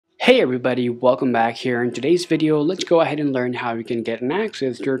Hey everybody, welcome back here. In today's video, let's go ahead and learn how you can get an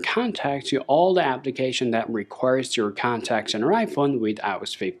access to your contacts to all the application that requires your contacts on your iPhone with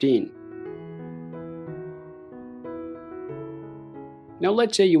iOS 15. Now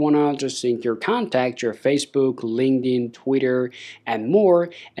let's say you want to just sync your contacts, your Facebook, LinkedIn, Twitter, and more,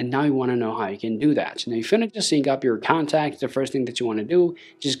 and now you want to know how you can do that. Now if you want to just sync up your contacts, the first thing that you want to do,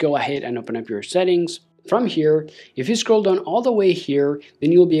 just go ahead and open up your settings. From here, if you scroll down all the way here,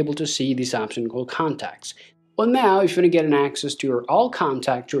 then you'll be able to see this option called Contacts. Well, now if you want to get an access to your all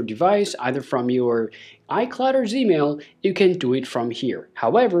contacts, your device, either from your iCloud or Gmail, you can do it from here.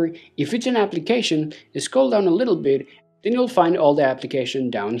 However, if it's an application, you scroll down a little bit, then you'll find all the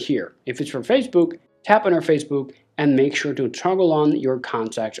application down here. If it's for Facebook, tap on our Facebook and make sure to toggle on your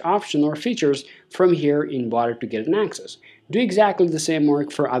contacts option or features from here in order to get an access. Do exactly the same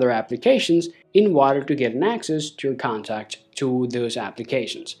work for other applications in order to get an access to your contact to those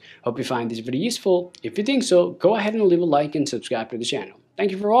applications. Hope you find this video useful. If you think so, go ahead and leave a like and subscribe to the channel.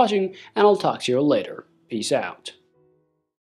 Thank you for watching, and I'll talk to you later. Peace out.